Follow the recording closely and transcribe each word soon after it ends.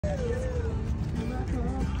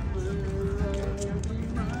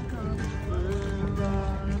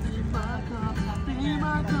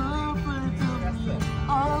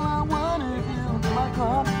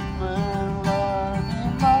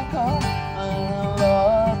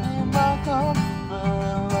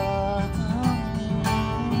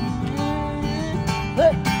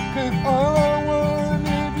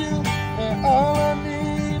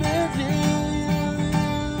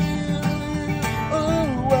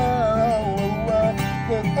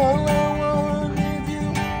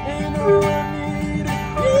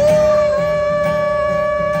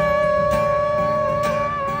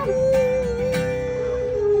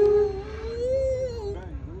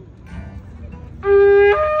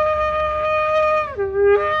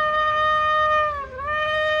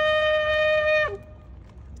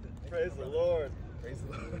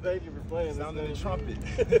trumpet.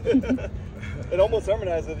 It almost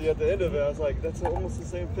harmonized with you at the end of it. I was like, that's almost the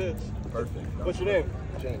same pitch. Perfect. What's your name?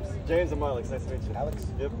 James. James and Alex. Nice to meet you. Alex?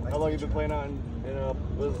 Yep. Nice How long you been playing out in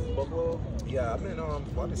Buffalo? Yeah, I've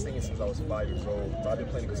been singing since I was 5 years old. But I've been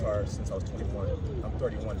playing guitar since I was 21. I'm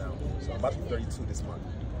 31 now, so I'm about to be 32 this month.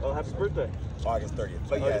 Oh, happy birthday. August 30th.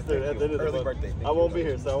 But yeah, August 30th, at the end of the early month. birthday. I won't be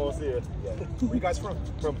here, so I won't see you. Yeah. Where you guys from?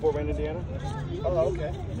 From Fort Wayne, Indiana. Oh,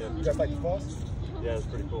 okay. Yeah. You guys like the falls? Yeah, it's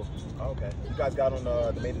pretty cool. Oh, okay. You guys got on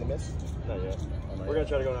the Made in the Mist? Not yet. We're going to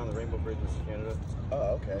try to go down the Rainbow Bridge in Canada.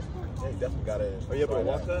 Oh, okay. Yeah, you definitely got to. Are you able to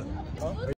walk that? Huh?